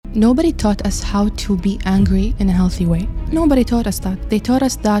Nobody taught us how to be angry in a healthy way. Nobody taught us that. They taught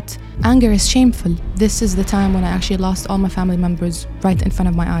us that anger is shameful. This is the time when I actually lost all my family members right in front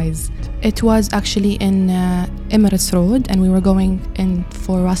of my eyes. It was actually in Emirates Road, and we were going in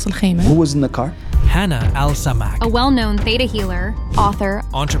for Ras Al Khaimah. Who was in the car? Hanan Al Samak, a well-known Theta healer, author,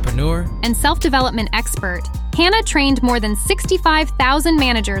 entrepreneur, and self-development expert. Hannah trained more than 65,000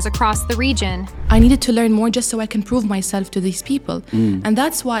 managers across the region. I needed to learn more just so I can prove myself to these people. And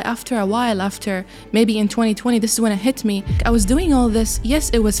that's why after a while, after maybe in 2020, this is when it hit me. I was doing all this. Yes,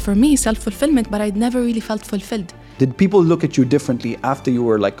 it was for me, self-fulfillment, but I'd never really felt fulfilled. Did people look at you differently after you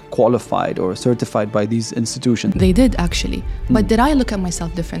were like qualified or certified by these institutions? They did actually. But did I look at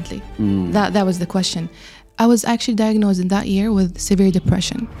myself differently? That was the question. I was actually diagnosed in that year with severe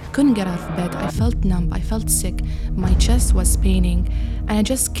depression. Couldn't get out of bed. I felt numb. I felt sick. My chest was paining. And I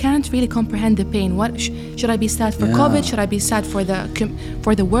just can't really comprehend the pain. What should I be sad for COVID? Should I be sad for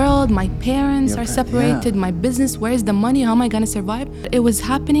the world? My parents are separated. My business, where's the money? How am I going to survive? It was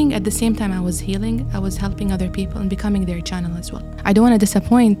happening at the same time I was healing. I was helping other people and becoming their channel as well. I don't want to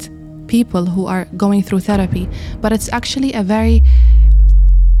disappoint people who are going through therapy, but it's actually a very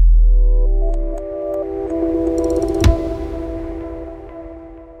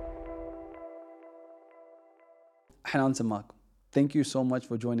Hanan Samak, thank you so much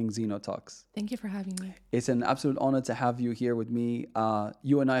for joining Zeno Talks. Thank you for having me. It's an absolute honor to have you here with me.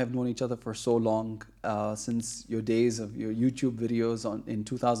 You and I have known each other for so long, since your days of your YouTube videos in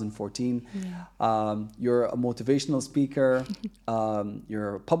 2014. You're a motivational speaker,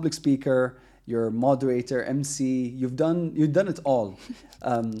 you're a public speaker, you're a moderator, MC. You've done it all,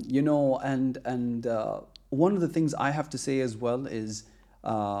 and one of the things I have to say as well is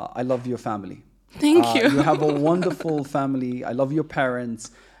I love your family. Thank you. You have a wonderful family. I love your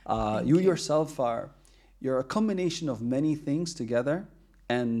parents. You yourself you're a combination of many things together.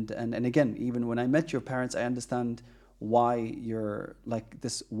 And again, even when I met your parents, I understand why you're like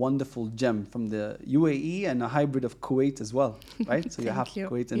this wonderful gem from the UAE and a hybrid of Kuwait as well, right? So you're half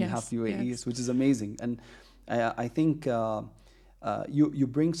Kuwait and half UAE, which is amazing. And I think you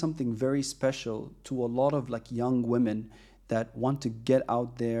bring something very special to a lot of like young women that want to get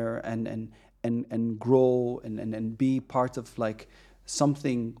out there and grow and be part of like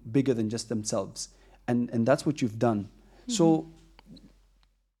something bigger than just themselves. And that's what you've done. So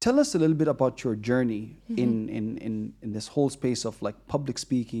tell us a little bit about your journey in this whole space of like public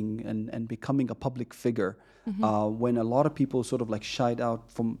speaking and becoming a public figure, when a lot of people sort of like shied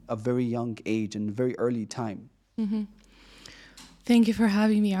out from a very young age and very early time. Thank you for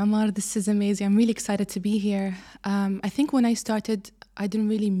having me, Amar. This is amazing. I'm really excited to be here. I think when I started, I didn't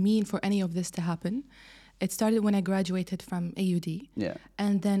really mean for any of this to happen. It started when I graduated from AUD.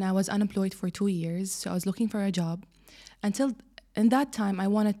 And then I was unemployed for 2 years. So I was looking for a job. Until in that time, I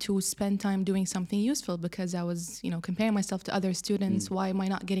wanted to spend time doing something useful because I was, comparing myself to other students. Why am I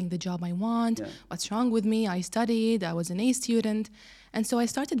not getting the job I want? What's wrong with me? I studied. I was an A student. And so I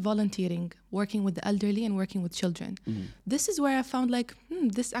started volunteering, working with the elderly and working with children. This is where I found like,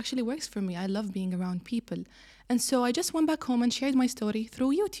 this actually works for me. I love being around people. And so I just went back home and shared my story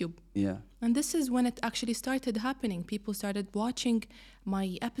through YouTube. And this is when it actually started happening. People started watching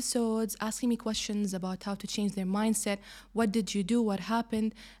my episodes, asking me questions about how to change their mindset. What did you do? What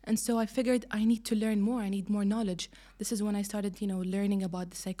happened? And so I figured I need to learn more. I need more knowledge. This is when I started, learning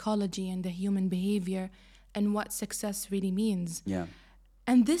about the psychology and the human behavior and what success really means.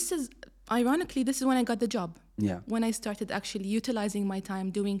 And ironically, this is when I got the job. When I started actually utilizing my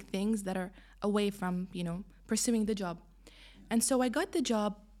time doing things that are away from, pursuing the job. And so I got the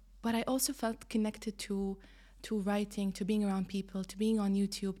job, but I also felt connected to writing, to being around people, to being on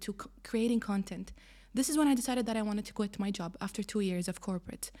YouTube, to creating content. This is when I decided that I wanted to quit my job after 2 years of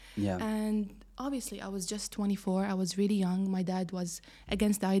corporate. And obviously I was just 24. I was really young. My dad was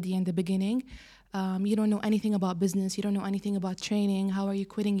against the idea in the beginning. You don't know anything about business. You don't know anything about training. How are you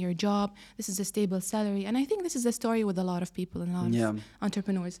quitting your job? This is a stable salary. And I think this is the story with a lot of people and a lot of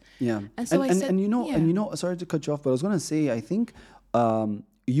entrepreneurs. And so I said, sorry to cut you off, but I was going to say, I think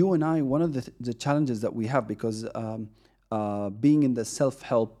you and I, one of the challenges that we have, because being in the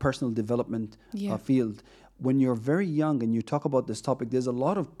self-help, personal development field, when you're very young and you talk about this topic, there's a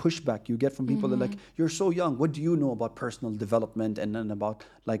lot of pushback you get from people that are like, you're so young. What do you know about personal development and about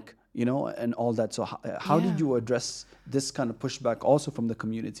like, and all that. So how did you address this kind of pushback also from the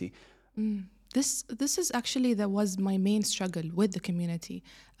community? This is actually that was my main struggle with the community.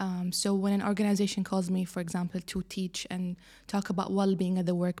 So when an organization calls me, for example, to teach and talk about well-being at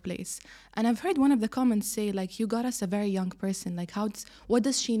the workplace, and I've heard one of the comments say like, "You got us a very young person. Like, what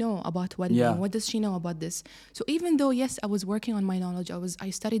does she know about well-being? Yeah. What does she know about this?" So even though yes, I was working on my knowledge, I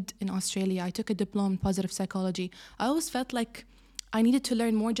studied in Australia. I took a diploma in positive psychology. I always felt like I needed to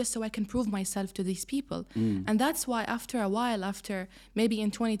learn more just so I can prove myself to these people. And that's why after a while, after maybe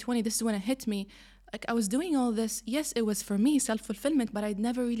in 2020, this is when it hit me. Like I was doing all this. Yes, it was for me, self-fulfillment, but I'd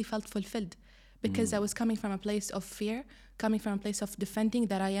never really felt fulfilled because I was coming from a place of fear, coming from a place of defending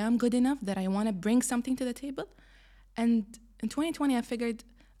that I am good enough, that I want to bring something to the table. And in 2020, I figured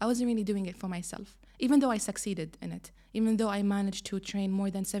I wasn't really doing it for myself, even though I succeeded in it. Even though I managed to train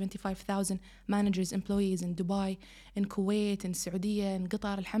more than 75,000 managers, employees in Dubai, in Kuwait, in Saudi, in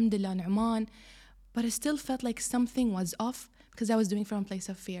Qatar, Alhamdulillah, in Oman, but it still felt like something was off because I was doing it from a place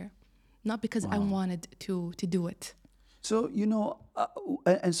of fear, not because I wanted to do it. So,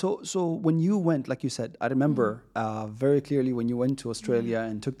 so when you went, like you said, I remember very clearly when you went to Australia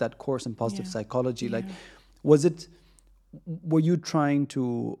and took that course in positive psychology, like, was it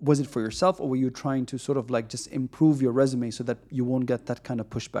for yourself, or were you trying to sort of like just improve your resume so that you won't get that kind of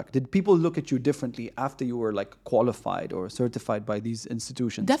pushback? Did people look at you differently after you were like qualified or certified by these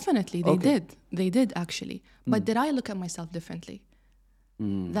institutions? Definitely, they did actually. But did I look at myself differently?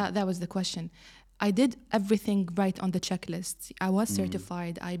 That was the question. I did everything right on the checklist. I was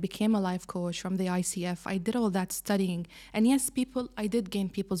certified. I became a life coach from the ICF. I did all that studying. And yes, I did gain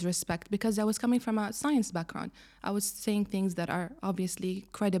people's respect because I was coming from a science background. I was saying things that are obviously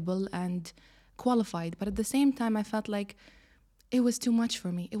credible and qualified. But at the same time, I felt like it was too much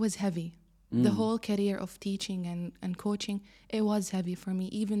for me. It was heavy. The whole career of teaching and coaching, it was heavy for me,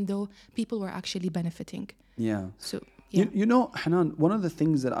 even though people were actually benefiting. Yeah. So, yeah. You know, Hanan, one of the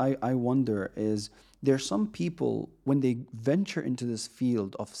things that I wonder is there are some people, when they venture into this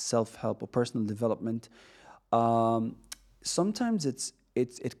field of self-help or personal development, sometimes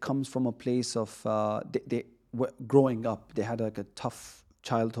it comes from a place of growing up. They had like a tough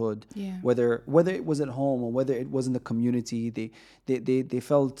childhood, whether it was at home or whether it was in the community. They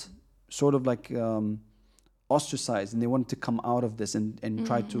felt sort of like ostracized, and they wanted to come out of this and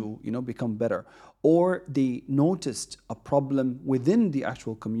try to become better. Or they noticed a problem within the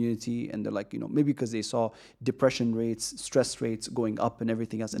actual community, and they're like, maybe because they saw depression rates, stress rates going up and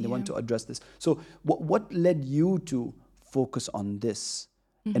everything else, and they want to address this. So what led you to focus on this?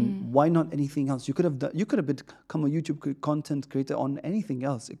 And why not anything else? You could have become a YouTube content creator on anything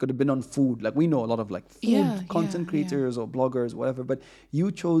else. It could have been on food. Like we know a lot of like food content creators or bloggers, whatever, but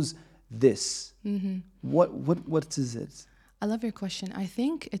you chose this. What is it? I love your question. I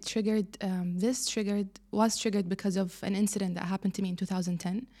think it was triggered because of an incident that happened to me in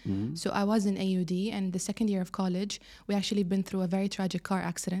 2010. So I was in AUD, and the second year of college, we actually been through a very tragic car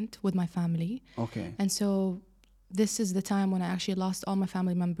accident with my family. Okay. And so this is the time when I actually lost all my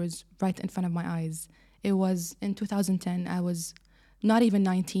family members right in front of my eyes. It was in 2010. I was not even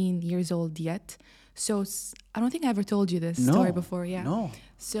 19 years old yet. So I don't think I ever told you this story before. Yeah. No.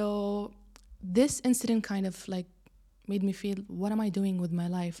 So this incident kind of like made me feel, what am I doing with my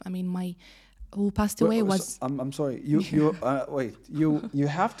life? I mean, who passed away was... I'm sorry. You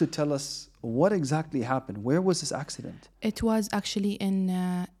have to tell us what exactly happened. Where was this accident? It was actually in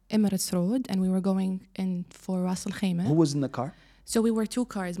Emirates Road, and we were going in for Ras Al Khaimah. Who was in the car? So we were two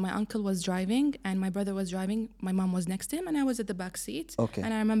cars. My uncle was driving and my brother was driving. My mom was next to him and I was at the back seat. Okay.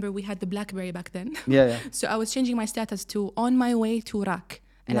 And I remember we had the BlackBerry back then. Yeah. So I was changing my status to on my way to Iraq.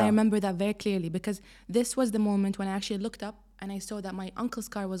 And I remember that very clearly because this was the moment when I actually looked up and I saw that my uncle's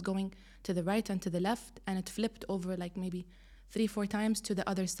car was going to the right and to the left, and it flipped over like maybe 3-4 times to the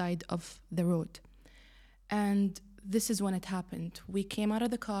other side of the road. And this is when it happened. We came out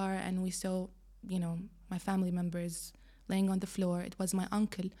of the car and we saw, my family members laying on the floor. It was my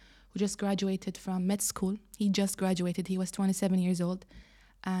uncle who just graduated from med school. He just graduated. He was 27 years old.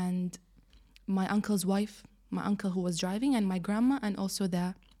 And my uncle's wife, my uncle who was driving, and my grandma, and also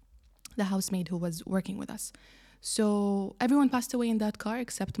the housemaid who was working with us. So everyone passed away in that car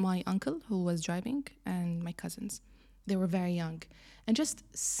except my uncle who was driving and my cousins. They were very young. And just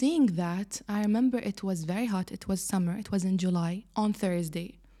seeing that, I remember it was very hot. It was summer. It was in July on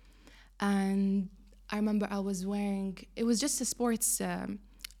Thursday. And I remember I was wearing, it was just a sports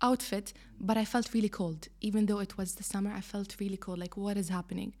outfit, but I felt really cold. Even though it was the summer, I felt really cold, like what is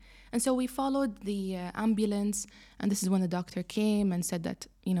happening? And so we followed the ambulance, and this is when the doctor came and said that,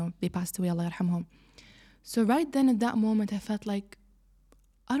 they passed away, Allah yarhamhum. So right then at that moment, I felt like,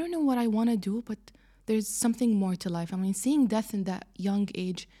 I don't know what I want to do, but there's something more to life. I mean, seeing death in that young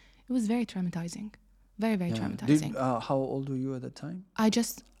age, It was very traumatizing. Very, very Yeah. traumatizing. How old were you at the time?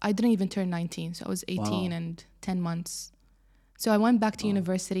 I didn't even turn 19. So I was 18 Wow. and 10 months. So I went back to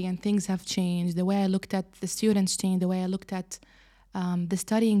university and things have changed. The way I looked at the students changed. The way I looked at the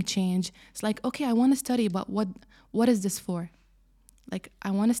studying changed. It's like, okay, I want to study, but what is this for? Like,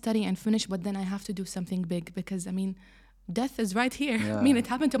 I want to study and finish, but then I have to do something big because, I mean, death is right here. Yeah. I mean, it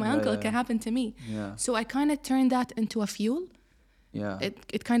happened to my Yeah, uncle. yeah, It can yeah. happen to me. Yeah. So I kind of turned that into a fuel. Yeah.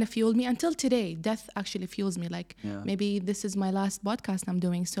 It kind of fueled me until today. Death actually fuels me. Like, Yeah. maybe this is my last podcast I'm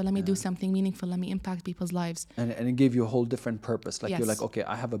doing, so let me do something meaningful. Let me impact people's lives. And it gave you a whole different purpose. Like you're Yes. like, okay,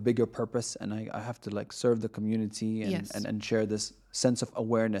 I have a bigger purpose, and I have to like serve the community and, Yes. and share this sense of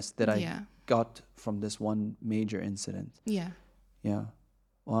awareness that I Yeah. got from this one major incident. Yeah. Yeah.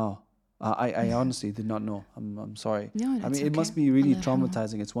 Wow. I honestly did not know. I'm sorry. No, I that's mean, it must okay. be really Allah yarhamah.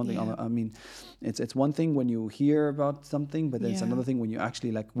 traumatizing. It's one thing. Yeah. I mean, it's one thing when you hear about something, but then it's Yeah. another thing when you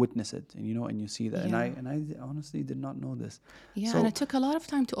actually like witness it, and and you see that. Yeah. And I honestly did not know this. Yeah, So, and it took a lot of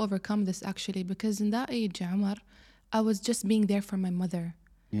time to overcome this actually, because in that age, Amar, I was just being there for my mother.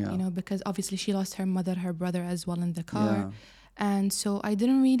 Yeah. You know, because obviously she lost her mother, her brother as well in the car. Yeah. And so I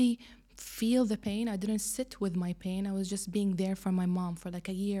didn't really feel the pain. I didn't sit with my pain. I was just being there for my mom for like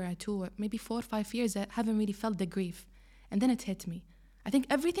a year or two, or maybe 4 or 5 years. I haven't really felt the grief. And then it hit me. I think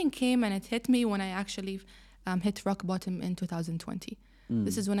everything came and it hit me when I actually hit rock bottom in 2020.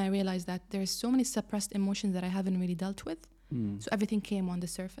 This is when I realized that there's so many suppressed emotions that I haven't really dealt with. So everything came on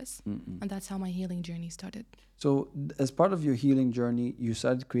the surface. And that's how my healing journey started. So, as part of your healing journey, you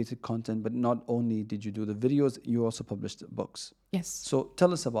started creating content, but not only did you do the videos, you also published books. Yes. So,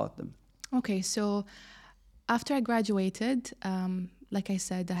 tell us about them. Okay, so after I graduated, like I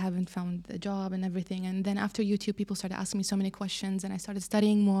said, I haven't found a job and everything. And then after YouTube, people started asking me so many questions and I started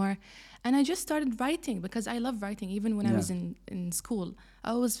studying more. And I just started writing because I love writing. Even when I was in school, I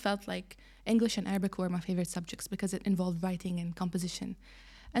always felt like English and Arabic were my favorite subjects because it involved writing and composition.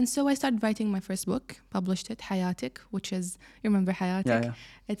 And so I started writing my first book, published it, Hayatik, which is, you remember Hayatik?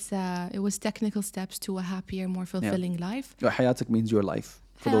 Yeah. It was technical steps to a happier, more fulfilling life. Hayatik means your life.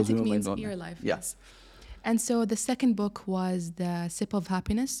 For those who Hayatik don't means know. your life, Yeah. yes. And so the second book was The Sip of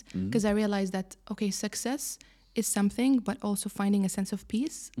Happiness, because I realized that, okay, success is something, but also finding a sense of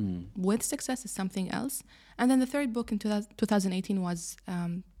peace with success is something else. And then the third book in 2018 was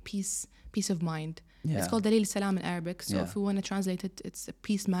Peace of Mind. Yeah. It's called Dalil Salam in Arabic. So Yeah. if we want to translate it, it's a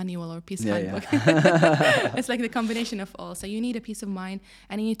peace manual or peace Yeah, handbook. It's like the combination of all. So you need a peace of mind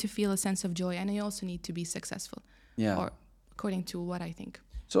and you need to feel a sense of joy, and you also need to be successful. Yeah. Or according to what I think.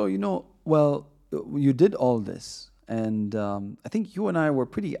 So, well, you did all this. And I think you and I were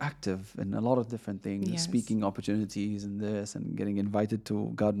pretty active in a lot of different things, Yes. speaking opportunities and this, and getting invited to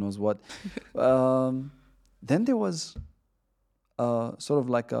God knows what. Then there was sort of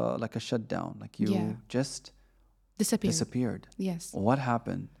like a shutdown, like you just disappeared. Yes. What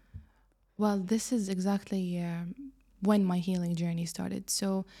happened? Well, this is exactly when my healing journey started.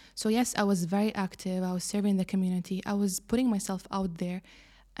 So yes, I was very active. I was serving the community. I was putting myself out there,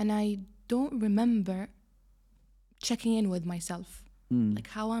 and I don't remember checking in with myself, like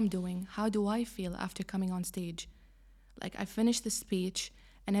how I'm doing, how do I feel after coming on stage. Like I finished the speech,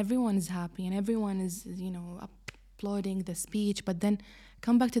 and everyone is happy, and everyone is applauding the speech, but then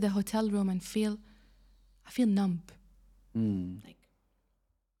come back to the hotel room and I feel numb. Like.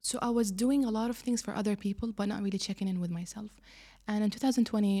 So I was doing a lot of things for other people, but not really checking in with myself. And in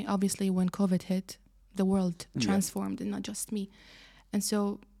 2020, obviously, when COVID hit, the world transformed, and not just me. And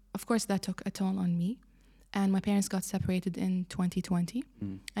so, of course, that took a toll on me. And my parents got separated in 2020.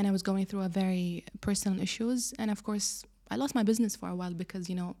 And I was going through a very personal issues. And of course, I lost my business for a while because,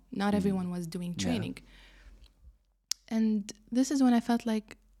 not everyone was doing training. And this is when I felt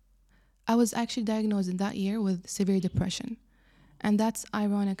like I was actually diagnosed in that year with severe depression. And that's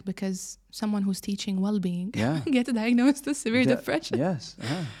ironic because someone who's teaching well-being gets diagnosed with severe depression. Yes.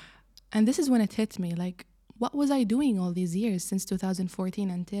 And this is when it hit me. Like, what was I doing all these years since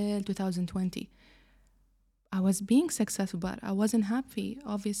 2014 until 2020? I was being successful, but I wasn't happy.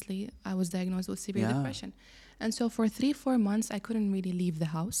 Obviously, I was diagnosed with severe depression. And so for 3-4 months, I couldn't really leave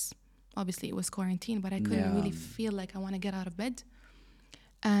the house. Obviously, it was quarantine, but I couldn't really feel like I want to get out of bed.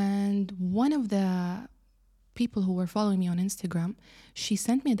 And one of the people who were following me on Instagram, she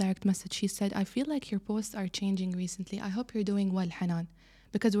sent me a direct message. She said, I feel like your posts are changing recently. I hope you're doing well, Hanan,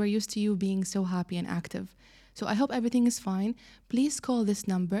 because we're used to you being so happy and active. So I hope everything is fine. Please call this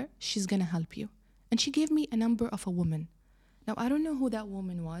number. She's going to help you. And she gave me a number of a woman. Now, I don't know who that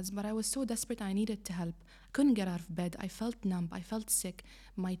woman was, but I was so desperate. I needed to help. I couldn't get out of bed. I felt numb. I felt sick.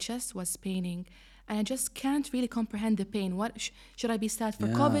 My chest was paining. and I just can't really comprehend the pain. What should I be sad for?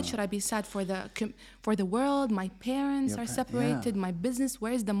 COVID? Should I be sad for the world? My parents are separated. My business.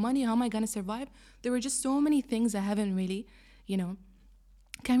 Where's the money? How am I gonna survive? There were just so many things I haven't really,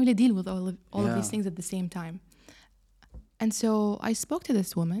 can't really deal with all of these things at the same time. And so I spoke to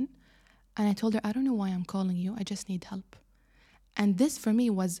this woman, and I told her, I don't know why I'm calling you. I just need help. And this for me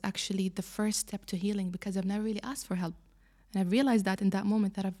was actually the first step to healing, because I've never really asked for help. And I've realized that in that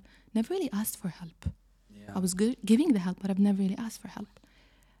moment that I've never really asked for help. I was giving the help, but I've never really asked for help.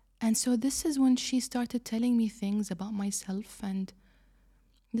 And so this is when she started telling me things about myself, and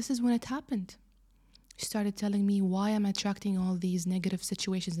this is when it happened. She started telling me why I'm attracting all these negative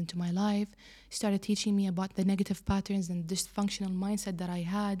situations into my life. She started teaching me about the negative patterns and dysfunctional mindset that I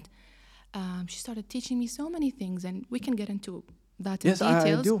had. She started teaching me so many things, and we can get into that in details.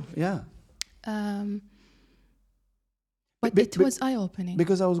 Yes, I do, yeah. But it was eye-opening.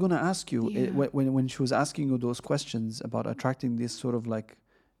 Because I was going to ask you, when she was asking you those questions about attracting this sort of like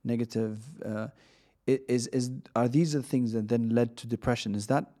negative, are these the things that then led to depression? Is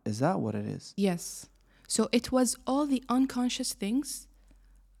that what it is? Yes. So it was all the unconscious things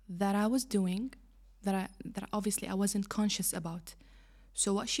that I was doing that obviously I wasn't conscious about.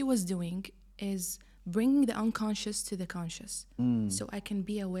 So what she was doing is bringing the unconscious to the conscious, so I can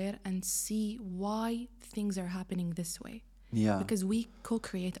be aware and see why things are happening this way. Yeah. Because we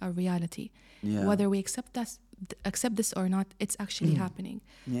co-create our reality. Yeah. Whether we accept this or not, it's actually happening.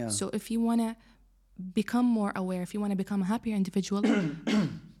 Yeah. So if you want to become more aware, if you want to become a happier individual,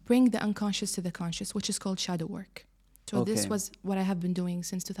 bring the unconscious to the conscious, which is called shadow work. So this was what I have been doing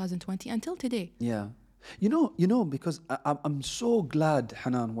since 2020 until today. Yeah. You know, because I'm so glad,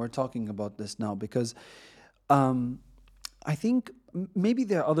 Hanan, we're talking about this now, because I think maybe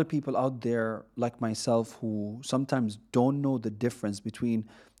there are other people out there like myself who sometimes don't know the difference between,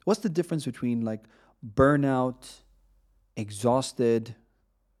 what's the difference between like burnout, exhausted,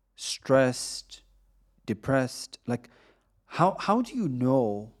 stressed, depressed? Like, how do you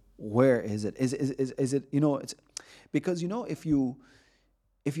know where is it? Is it, it's because,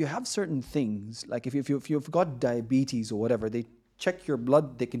 if you have certain things, like if you've got diabetes or whatever, they check your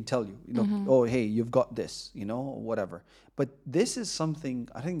blood, they can tell you, oh, hey, you've got this, whatever. But this is something,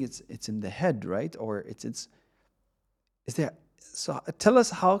 I think it's in the head, right? Or is there, so tell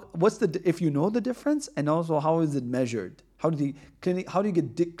us if you know the difference, and also how is it measured? How do you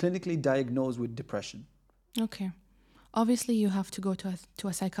get clinically diagnosed with depression? Okay. Obviously, you have to go to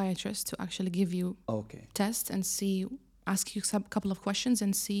a psychiatrist to actually give you tests and ask you a couple of questions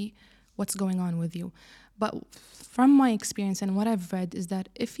and see what's going on with you. But from my experience and what I've read is that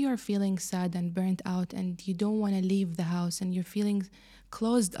if you're feeling sad and burnt out and you don't want to leave the house and you're feeling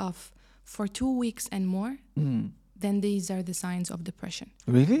closed off for 2 weeks and more, then these are the signs of depression.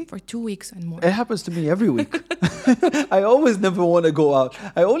 Really? For 2 weeks and more. It happens to me every week. I always never want to go out.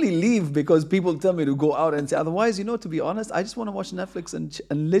 I only leave because people tell me to go out and say, otherwise, to be honest, I just want to watch Netflix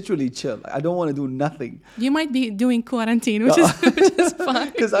and literally chill. I don't want to do nothing. You might be doing quarantine, which is fine.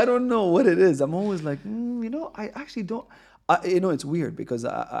 Because I don't know what it is. I'm always like, I actually don't. It's weird because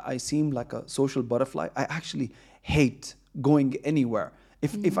I seem like a social butterfly. I actually hate going anywhere.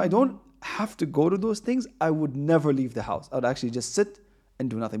 If I don't have to go to those things, I would never leave the house. I would actually just sit and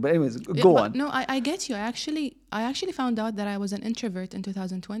do nothing. But anyways, go on. No, I get you. I actually found out that I was an introvert in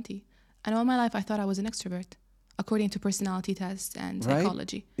 2020. And all my life I thought I was an extrovert, according to personality tests and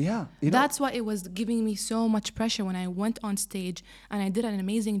psychology. Yeah. That's why it was giving me so much pressure when I went on stage and I did an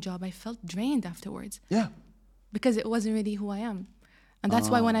amazing job. I felt drained afterwards. Yeah. Because it wasn't really who I am. And that's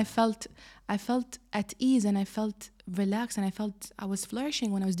why when I felt at ease and I felt relaxed and I was flourishing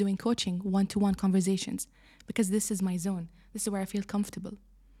when I was doing coaching, one-to-one conversations, because this is my zone. This is where I feel comfortable.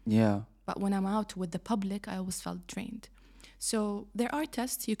 Yeah. But when I'm out with the public, I always felt drained. So there are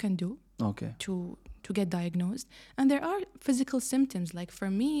tests you can do to get diagnosed. And there are physical symptoms. Like for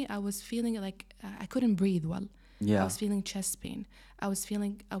me, I was feeling like I couldn't breathe well. Yeah. I was feeling chest pain. I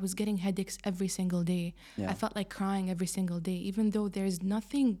was getting headaches every single day. Yeah. I felt like crying every single day, even though there's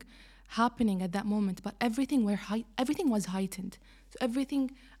nothing happening at that moment, but everything was heightened. So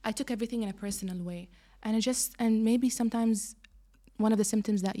I took everything in a personal way. And maybe sometimes one of the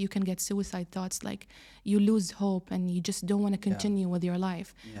symptoms that you can get suicide thoughts, like you lose hope and you just don't want to continue with your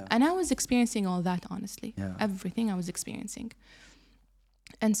life. Yeah. And I was experiencing all that, honestly. Yeah. Everything I was experiencing.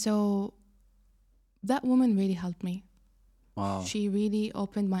 And so that woman really helped me. Wow. She really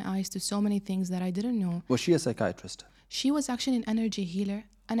opened my eyes to so many things that I didn't know. Was she a psychiatrist? She was actually an energy healer,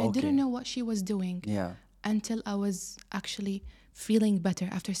 and I didn't know what she was doing until I was actually feeling better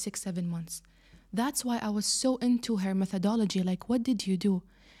after 6-7 months. That's why I was so into her methodology. Like, what did you do?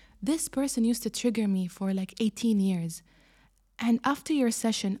 this person used to trigger me for like 18 years. And after your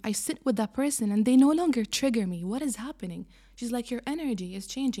session, I sit with that person and they no longer trigger me. What is happening? She's like, your energy is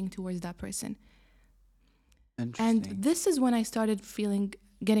changing towards that person. And Interesting. this is when I started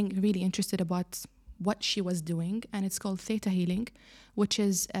getting really interested about what she was doing. And it's called Theta Healing, which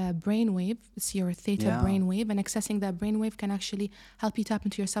is a brainwave. It's your theta Yeah. brainwave. And accessing that brainwave can actually help you tap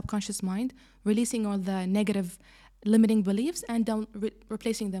into your subconscious mind, releasing all the negative limiting beliefs and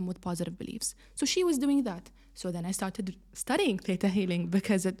replacing them with positive beliefs. So she was doing that. So then I started studying Theta Healing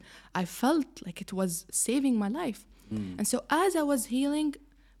because I felt like it was saving my life. And so as I was healing,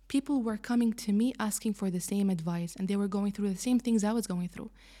 people were coming to me asking for the same advice, and they were going through the same things I was going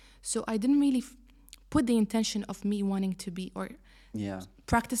through. So I didn't really put the intention of me wanting to be or Yeah.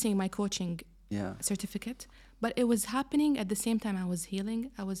 practicing my coaching Yeah. certificate, but it was happening at the same time I was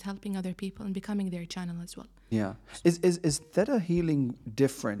healing. I was helping other people and becoming their channel as well. Yeah. Is Theta Healing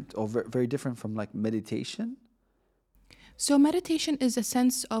different or very different from like meditation? So meditation is a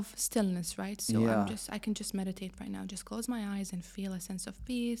sense of stillness, right? So Yeah. I can just meditate right now. Just close my eyes and feel a sense of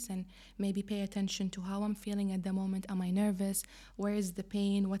peace and maybe pay attention to how I'm feeling at the moment. Am I nervous? Where is the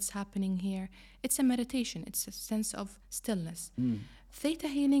pain? What's happening here? It's a meditation. It's a sense of stillness. Theta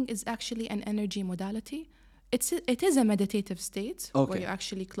healing is actually an energy modality. It is a meditative state where Okay. you're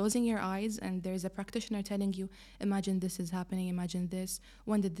actually closing your eyes and there's a practitioner telling you, imagine this is happening, imagine this.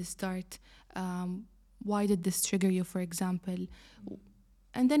 When did this start? Why did this trigger you, for example?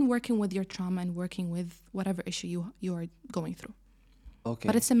 And then working with your trauma and working with whatever issue you are going through. Okay.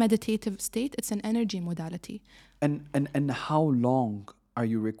 But it's a meditative state. It's an energy modality. And how long are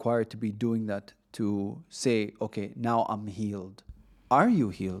you required to be doing that to say, okay, now I'm healed? Are you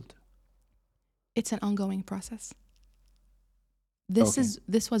healed? It's an ongoing process. Okay.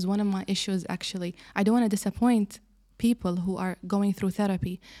 This was one of my issues, actually. I don't want to disappoint people who are going through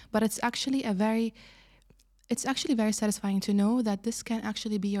therapy, but it's actually very satisfying to know that this can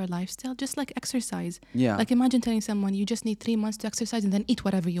actually be your lifestyle, just like exercise. Yeah. Like imagine telling someone you just need 3 months to exercise and then eat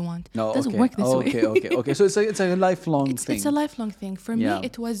whatever you want. No, It doesn't okay. work this way. Okay. So it's a lifelong thing. It's a lifelong thing. For Yeah. me,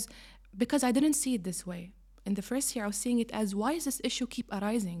 it was because I didn't see it this way. In the first year, I was seeing it as, why is this issue keep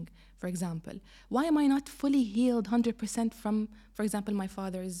arising, for example? Why am I not fully healed 100% from, for example, my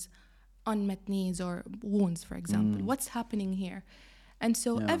father's unmet needs or wounds, for example? What's happening here? And so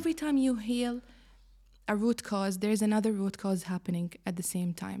Yeah. every time you heal a root cause, there's another root cause happening at the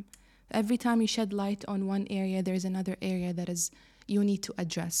same time. Every time you shed light on one area, there's another area that is you need to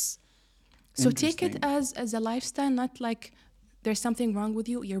address. So take it Interesting. as a lifestyle, not like there's something wrong with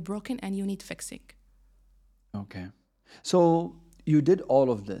you, you're broken and you need fixing. Okay. So you did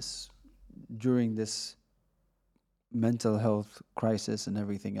all of this during this mental health crisis and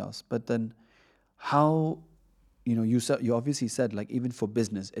everything else. But then how, you obviously said like even for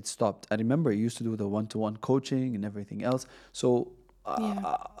business, it stopped. I remember you used to do the one-to-one coaching and everything else. So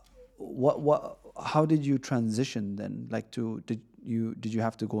Yeah. how did you transition then? Like did you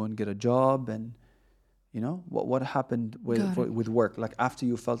have to go and get a job and what happened Got it. with work? Like after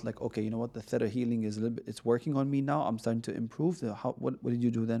you felt like, okay, the Theta Healing is it's working on me now. I'm starting to improve. What did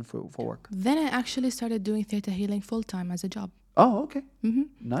you do then for work? Then I actually started doing Theta Healing full time as a job. Oh, okay. Hmm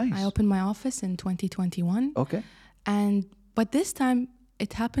Nice. I opened my office in 2021. Okay. But this time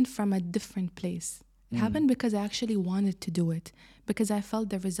it happened from a different place. It happened because I actually wanted to do it, because I felt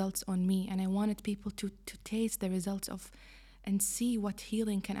the results on me and I wanted people to taste the results of and see what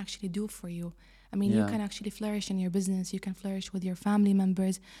healing can actually do for you. I mean, you Yeah. can actually flourish in your business. You can flourish with your family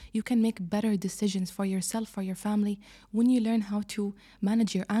members. You can make better decisions for yourself, for your family. When you learn how to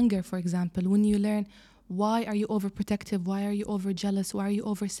manage your anger, for example, when you learn why are you overprotective, why are you over jealous, why are you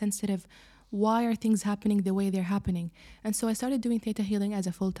oversensitive, why are things happening the way they're happening. And so I started doing Theta Healing as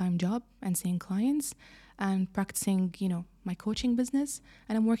a full-time job and seeing clients and practicing, my coaching business.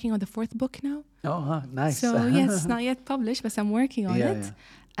 And I'm working on the 4th book now. Oh, nice. So yes, it's not yet published, but I'm working on Yeah, it. yeah.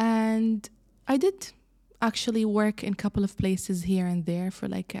 And I did actually work in a couple of places here and there for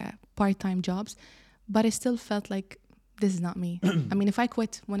like part-time jobs, but I still felt like this is not me. I mean, if I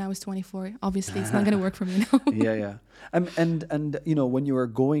quit when I was 24, obviously it's not going to work for me now. Yeah. And when you were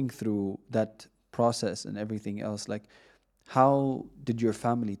going through that process and everything else, like how did your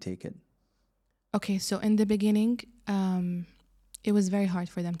family take it? Okay, so in the beginning, it was very hard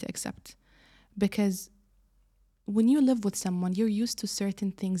for them to accept, because when you live with someone, you're used to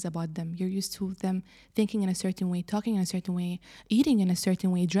certain things about them. You're used to them thinking in a certain way, talking in a certain way, eating in a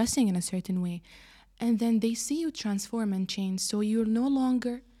certain way, dressing in a certain way. And then they see you transform and change. So you're no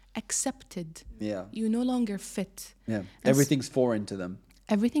longer accepted. Yeah. You no longer fit. Yeah. Everything's foreign to them.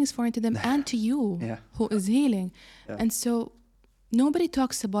 Everything's foreign to them and to you, Yeah. who is healing. Yeah. And so nobody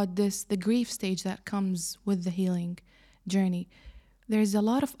talks about this, the grief stage that comes with the healing journey. There's a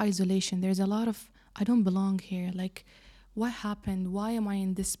lot of isolation. There's a lot of, I don't belong here. Like, what happened? Why am I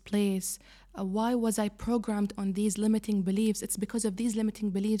in this place? Why was I programmed on these limiting beliefs? It's because of these limiting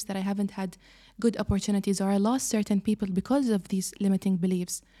beliefs that I haven't had good opportunities, or I lost certain people because of these limiting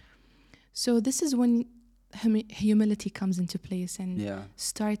beliefs. So this is when humility comes into place, and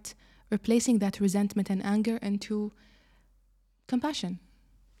start replacing that resentment and anger into compassion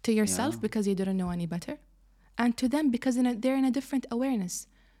to yourself because you didn't know any better, and to them because they're in a different awareness.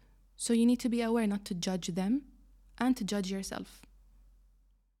 So you need to be aware not to judge them and to judge yourself.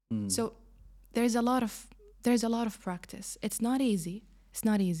 So there's a lot of practice. It's not easy.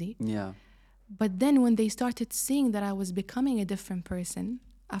 Yeah. But then when they started seeing that I was becoming a different person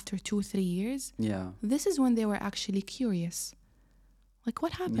after 2-3 years, this is when they were actually curious. Like,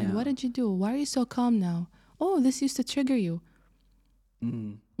 what happened? Yeah. What did you do? Why are you so calm now? Oh, this used to trigger you.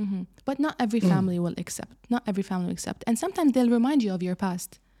 But not every family will accept. Not every family will accept. And sometimes they'll remind you of your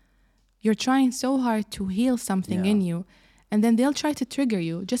past. You're trying so hard to heal something in you, and then they'll try to trigger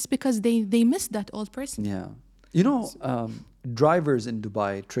you just because they missed that old person. Yeah. You know, drivers in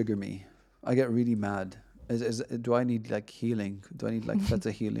Dubai trigger me. I get really mad. Do I need like healing? Do I need like Theta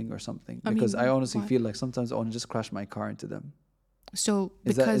Healing or something? Because I honestly feel like sometimes I want to just crash my car into them. So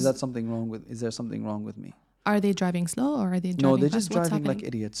is that something wrong with? Is there something wrong with me? Are they driving slow or are they driving No, they're fast? just driving like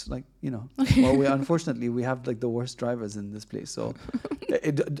idiots. Like, you know. Well, unfortunately we have like the worst drivers in this place. So,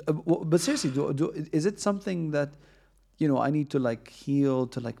 but seriously, is it something that, you know, I need to like heal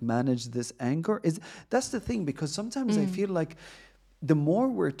to like manage this anger? That's the thing, because sometimes I feel like the more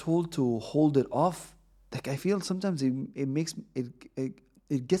we're told to hold it off, like I feel sometimes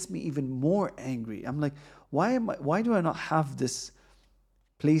it gets me even more angry. I'm like, why do I not have this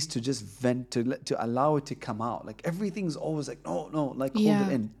place to just vent, to allow it to come out? Like everything's always like, no, like hold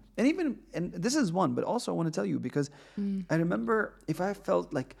it in. And this is one, but also I want to tell you, because I remember if I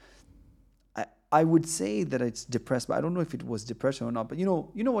felt like I would say that it's depressed, but I don't know if it was depression or not. But you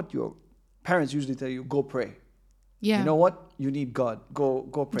know what your parents usually tell you: go pray. Yeah. You know what? You need God.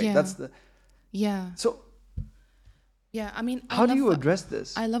 Go pray. Yeah. That's the. Yeah. So. Yeah, I mean, how do you address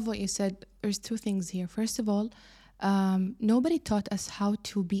this? I love what you said. There's two things here. First of all, nobody taught us how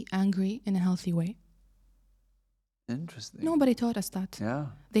to be angry in a healthy way. Interesting. Nobody taught us that. Yeah.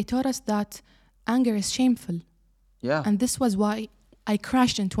 They taught us that anger is shameful. Yeah. And this was why I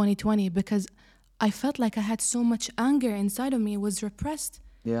crashed in 2020, because I felt like I had so much anger inside of me. It was repressed.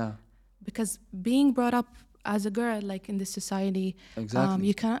 Yeah. Because being brought up as a girl, like in this society, exactly.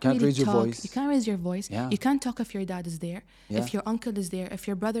 You can't really raise talk. Your voice. You can't raise your voice. Yeah. You can't talk if your dad is there. Yeah. If your uncle is there. If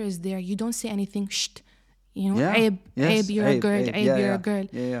your brother is there. You don't say anything. Shh. You know, Yeah. Abe, Yes. you're a girl. Abe, you're a girl.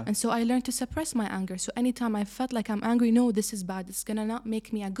 Yeah. And so I learned to suppress my anger. So anytime I felt like I'm angry, no, this is bad. It's gonna not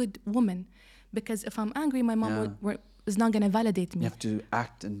make me a good woman, because if I'm angry, my mom is not gonna validate me. You have to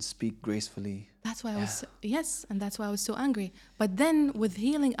act and speak gracefully. That's why I was and that's why I was so angry. But then with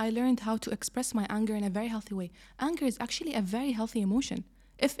healing, I learned how to express my anger in a very healthy way. Anger is actually a very healthy emotion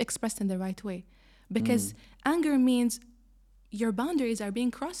if expressed in the right way, because anger means your boundaries are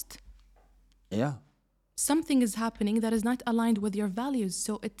being crossed. Yeah. Something is happening that is not aligned with your values,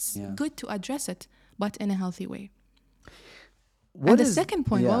 so it's good to address it, but in a healthy way. And the second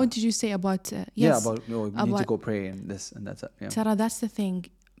point, what did you say about you need to go pray and this and that's it. Yeah. Tara, that's the thing.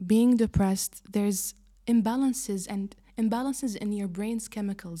 Being depressed, there's imbalances in your brain's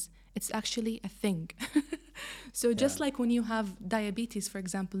chemicals. It's actually a thing. So just like when you have diabetes, for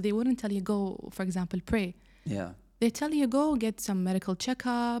example, they wouldn't tell you go, for example, pray. Yeah. They tell you go get some medical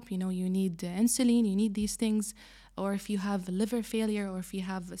checkup, you need insulin, you need these things. Or if you have liver failure, or if you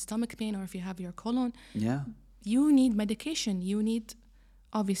have stomach pain, or if you have your colon, you need medication. You need,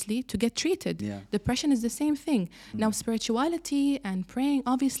 obviously, to get treated. Yeah. Depression is the same thing. Now, spirituality and praying,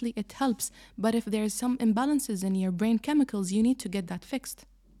 obviously, it helps. But if there's some imbalances in your brain chemicals, you need to get that fixed.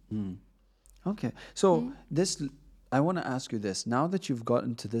 Okay. So I want to ask you this. Now that you've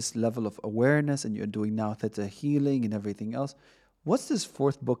gotten to this level of awareness and you're doing now Theta Healing and everything else, what's this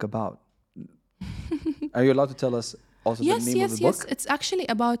fourth book about? Are you allowed to tell us also the name of the book? Yes. It's actually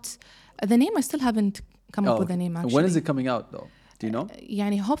about the name. I still haven't come up with the name, actually. When is it coming out, though? Do you know?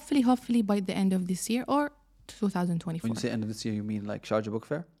 Hopefully by the end of this year or 2024. When you say end of this year, you mean like Sharjah Book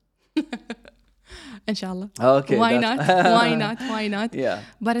Fair? Inshallah. Okay. Why not? Yeah.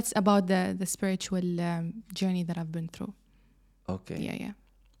 But it's about the spiritual journey that I've been through. Okay. Yeah.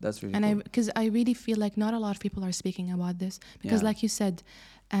 That's really cool. Because I really feel like not a lot of people are speaking about this. Because like you said,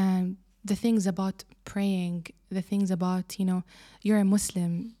 the things about praying, the things about, you're a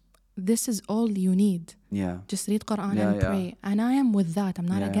Muslim, this is all you need. Yeah. Just read Quran Yeah, and yeah. pray. And I am with that. I'm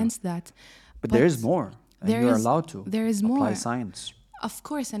not Yeah, yeah. against that. But there is more. And there you're is- allowed to there is apply more. science. Of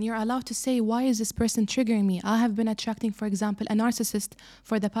course, and you're allowed to say, why is this person triggering me? I have been attracting, for example, a narcissist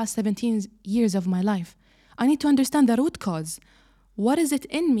for the past 17 years of my life. I need to understand the root cause. What is it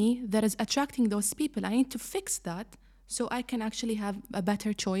in me that is attracting those people? I need to fix that so I can actually have a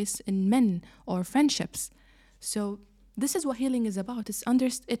better choice in men or friendships. So this is what healing is about.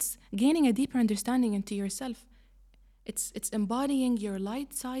 It's gaining a deeper understanding into yourself. It's embodying your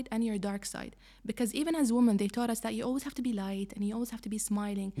light side and your dark side. Because even as women, they taught us that you always have to be light and you always have to be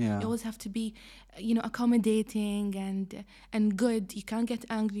smiling. Yeah. You always have to be, accommodating and good. You can't get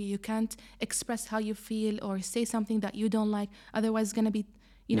angry. You can't express how you feel or say something that you don't like. Otherwise, it's gonna be,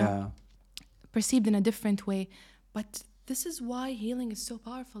 Yeah. perceived in a different way. But this is why healing is so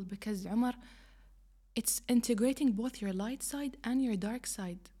powerful, because Umar, it's integrating both your light side and your dark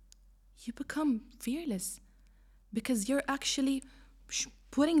side. You become fearless because you're actually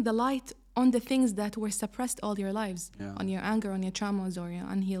putting the light on the things that were suppressed all your lives, Yeah. on your anger, on your traumas, or your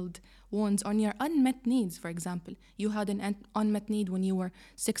unhealed wounds, on your unmet needs, for example. You had an unmet need when you were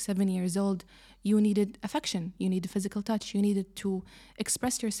 6, 7 years old. You needed affection, you needed physical touch, you needed to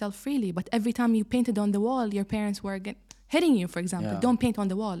express yourself freely. But every time you painted on the wall, your parents were hitting you, for example. Yeah. Don't paint on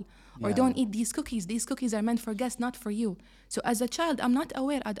the wall. Or Yeah. don't eat these cookies. These cookies are meant for guests, not for you. So as a child, I'm not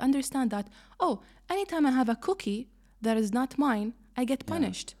aware. I'd understand that, anytime I have a cookie that is not mine, I get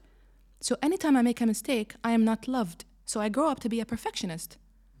punished. So anytime I make a mistake, I am not loved. So I grow up to be a perfectionist,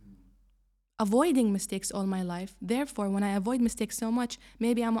 avoiding mistakes all my life. Therefore, when I avoid mistakes so much,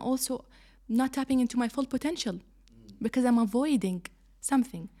 maybe I'm also not tapping into my full potential because I'm avoiding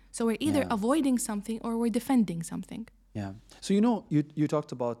something. So we're either avoiding something or we're defending something. Yeah. So you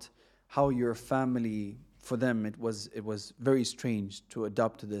talked about how your family, for them, it was very strange to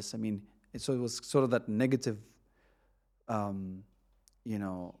adopt this. I mean, it was sort of that negative,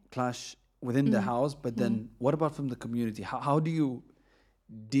 clash within the house. But then, what about from the community? How do you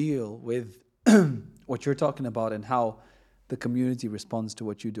deal with what you're talking about and how the community responds to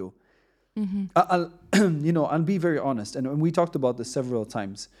what you do? I'll be very honest, and we talked about this several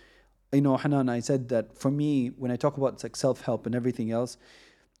times. Hanan, I said that for me, when I talk about like self-help and everything else,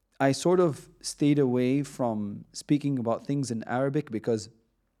 I sort of stayed away from speaking about things in Arabic because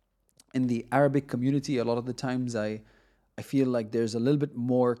in the Arabic community, a lot of the times I feel like there's a little bit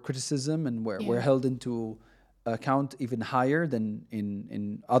more criticism and we're held into account even higher than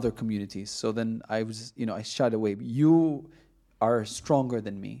in other communities. So then I shied away. You are stronger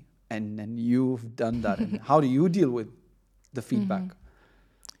than me, and you've done that. And how do you deal with the feedback?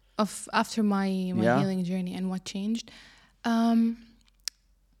 After my healing journey and what changed.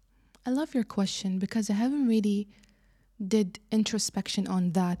 I love your question because I haven't really did introspection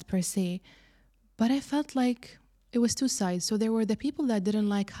on that per se, but I felt like it was two sides. So there were the people that didn't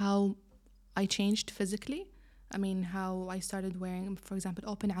like how I changed physically. I mean, how I started wearing, for example,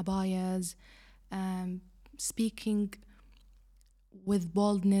 open abayas, speaking with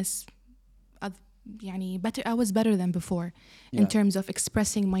boldness. I was better than before in terms of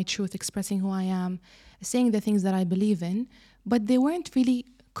expressing my truth, expressing who I am, saying the things that I believe in, but they weren't really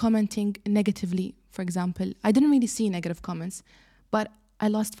commenting negatively. For example, I didn't really see negative comments, but I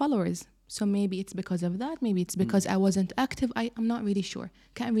lost followers. So maybe it's because of that. Maybe it's because I wasn't active. I'm not really sure.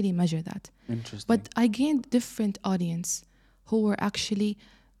 Can't really measure that. Interesting. But I gained different audience who were actually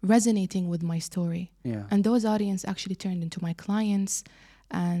resonating with my story. Yeah. And those audience actually turned into my clients,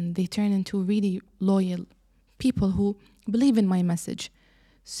 and they turned into really loyal people who believe in my message.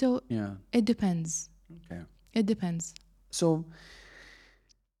 So it depends. Okay. It depends. So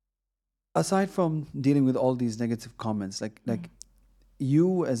aside from dealing with all these negative comments, like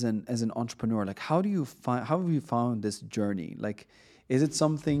you as an entrepreneur, like how have you found this journey? Like, is it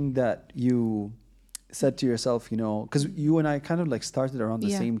something that you said to yourself, because you and I kind of like started around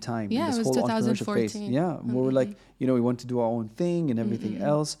the same time in this it was whole entrepreneurship phase. 2014. Yeah, we were like, we want to do our own thing and everything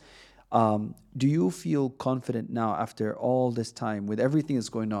else. Do you feel confident now after all this time with everything that's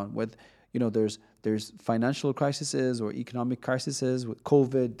going on? With there's financial crises or economic crises with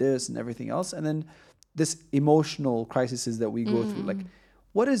COVID, this and everything else, and then this emotional crises that we go through. Like,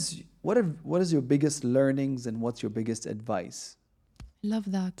 what is your biggest learnings and what's your biggest advice?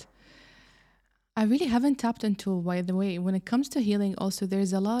 Love that. I really haven't tapped into, by the way, when it comes to healing also,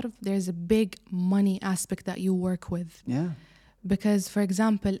 there's a big money aspect that you work with. Yeah. Because, for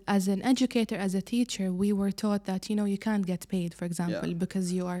example, as an educator, as a teacher, we were taught that, you can't get paid, for example,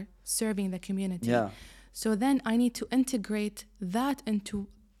 because you are serving the community. Yeah. So then I need to integrate that into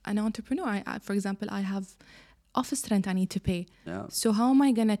an entrepreneur. For example, I have office rent I need to pay. Yeah. So how am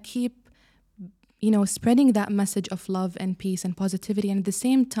I gonna keep, spreading that message of love and peace and positivity, and at the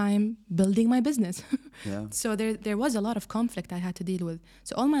same time building my business? Yeah. So there was a lot of conflict I had to deal with.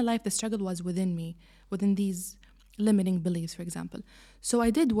 So all my life the struggle was within me, within these limiting beliefs, for example. So I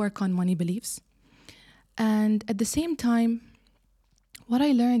did work on money beliefs. And at the same time, what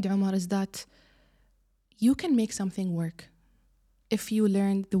I learned, Omar, is that you can make something work if you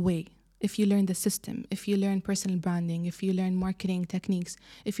learn the way, if you learn the system, if you learn personal branding, if you learn marketing techniques,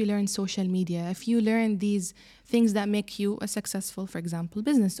 if you learn social media, if you learn these things that make you a successful, for example,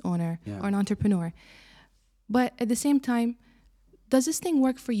 business owner or an entrepreneur. But at the same time, does this thing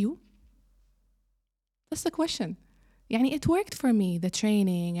work for you? That's the question. Yani it worked for me, the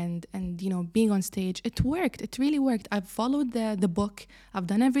training and being on stage. It worked. It really worked. I've followed the book. I've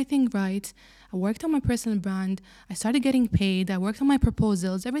done everything right. I worked on my personal brand. I started getting paid. I worked on my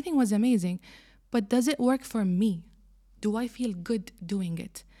proposals. Everything was amazing. But does it work for me? Do I feel good doing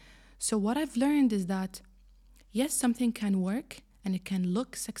it? So what I've learned is that, yes, something can work and it can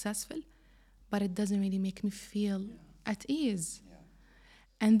look successful, but it doesn't really make me feel at ease.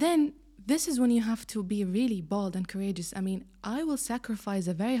 And then this is when you have to be really bold and courageous. I mean, I will sacrifice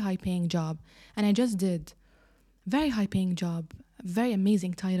a very high paying job, and I just did. Very high paying job, very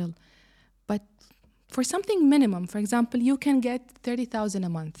amazing title. But for something minimum, for example, you can get 30,000 a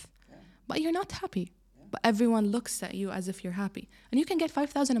month, but you're not happy. But everyone looks at you as if you're happy. And you can get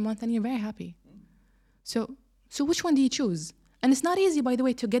 5,000 a month and you're very happy. So which one do you choose? And it's not easy, by the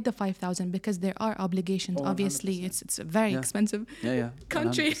way, to get the 5,000 because there are obligations. Oh, obviously, it's a very expensive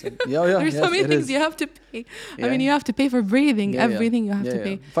country. 100%. There's so many things you have to pay. I mean, you have to pay for breathing, everything you have to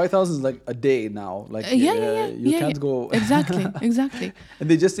pay. 5,000 is like a day now. Like you can't go. Exactly. And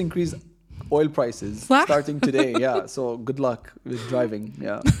they just increased oil prices starting today. Yeah. So good luck with driving.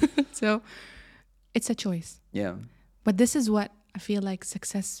 Yeah. So it's a choice. Yeah. But this is what I feel like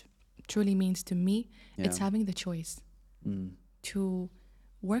success truly means to me. Yeah. It's having the choice to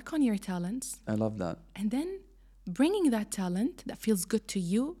work on your talents. I love that. And then bringing that talent that feels good to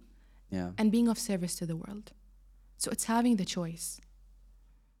you and being of service to the world. So it's having the choice.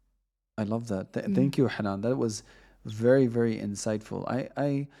 I love that. Thank you, Hanan. That was very, very insightful.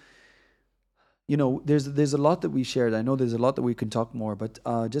 I there's a lot that we shared. I know there's a lot that we can talk more, but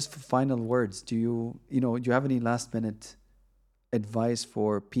just for final words, do you have any last minute advice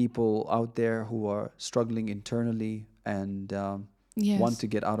for people out there who are struggling internally and want to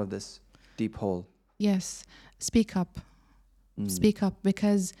get out of this deep hole? Yes. Speak up. Speak up,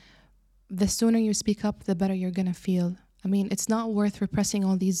 because the sooner you speak up, the better you're going to feel. I mean, it's not worth repressing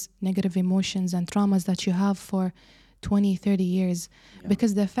all these negative emotions and traumas that you have for 20, 30 years,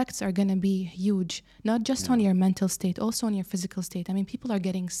 because the effects are going to be huge, not just on your mental state, also on your physical state. I mean, people are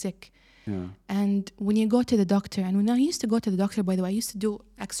getting sick. And when you go to the doctor, and when I used to go to the doctor, by the way, I used to do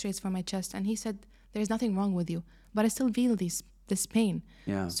x-rays for my chest, and he said, there's nothing wrong with you, but I still feel this pain.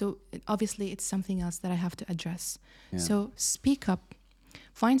 So obviously it's something else that I have to address. So speak up.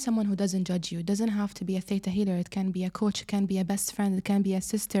 Find someone who doesn't judge you. It doesn't have to be a Theta Healer. It can be a coach. It can be a best friend. It can be a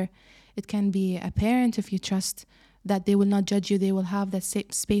sister. It can be a parent if you trust that they will not judge you. They will have that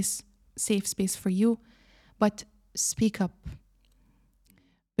safe space for you. But speak up,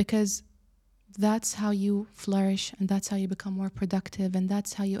 because that's how you flourish, and that's how you become more productive, and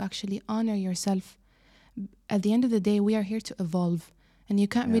that's how you actually honor yourself. At the end of the day, we are here to evolve, and you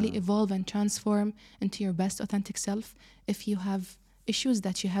can't really evolve and transform into your best authentic self if you have issues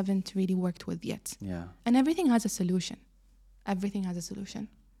that you haven't really worked with yet. And everything has a solution. Everything has a solution.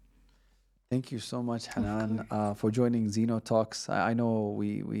 Thank you so much, Hanan, for joining Zeno Talks. I know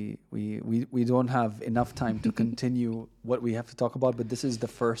we don't have enough time to continue what we have to talk about, but this is the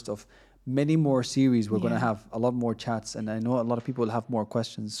first of many more series. We're going to have a lot more chats, and I know a lot of people will have more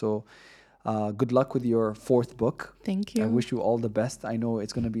questions. So good luck with your 4th book. Thank you. I wish you all the best. I know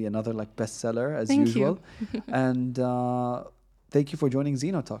it's going to be another bestseller as usual. And thank you for joining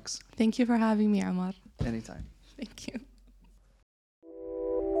Zeno Talks. Thank you for having me, Amar. Anytime. Thank you.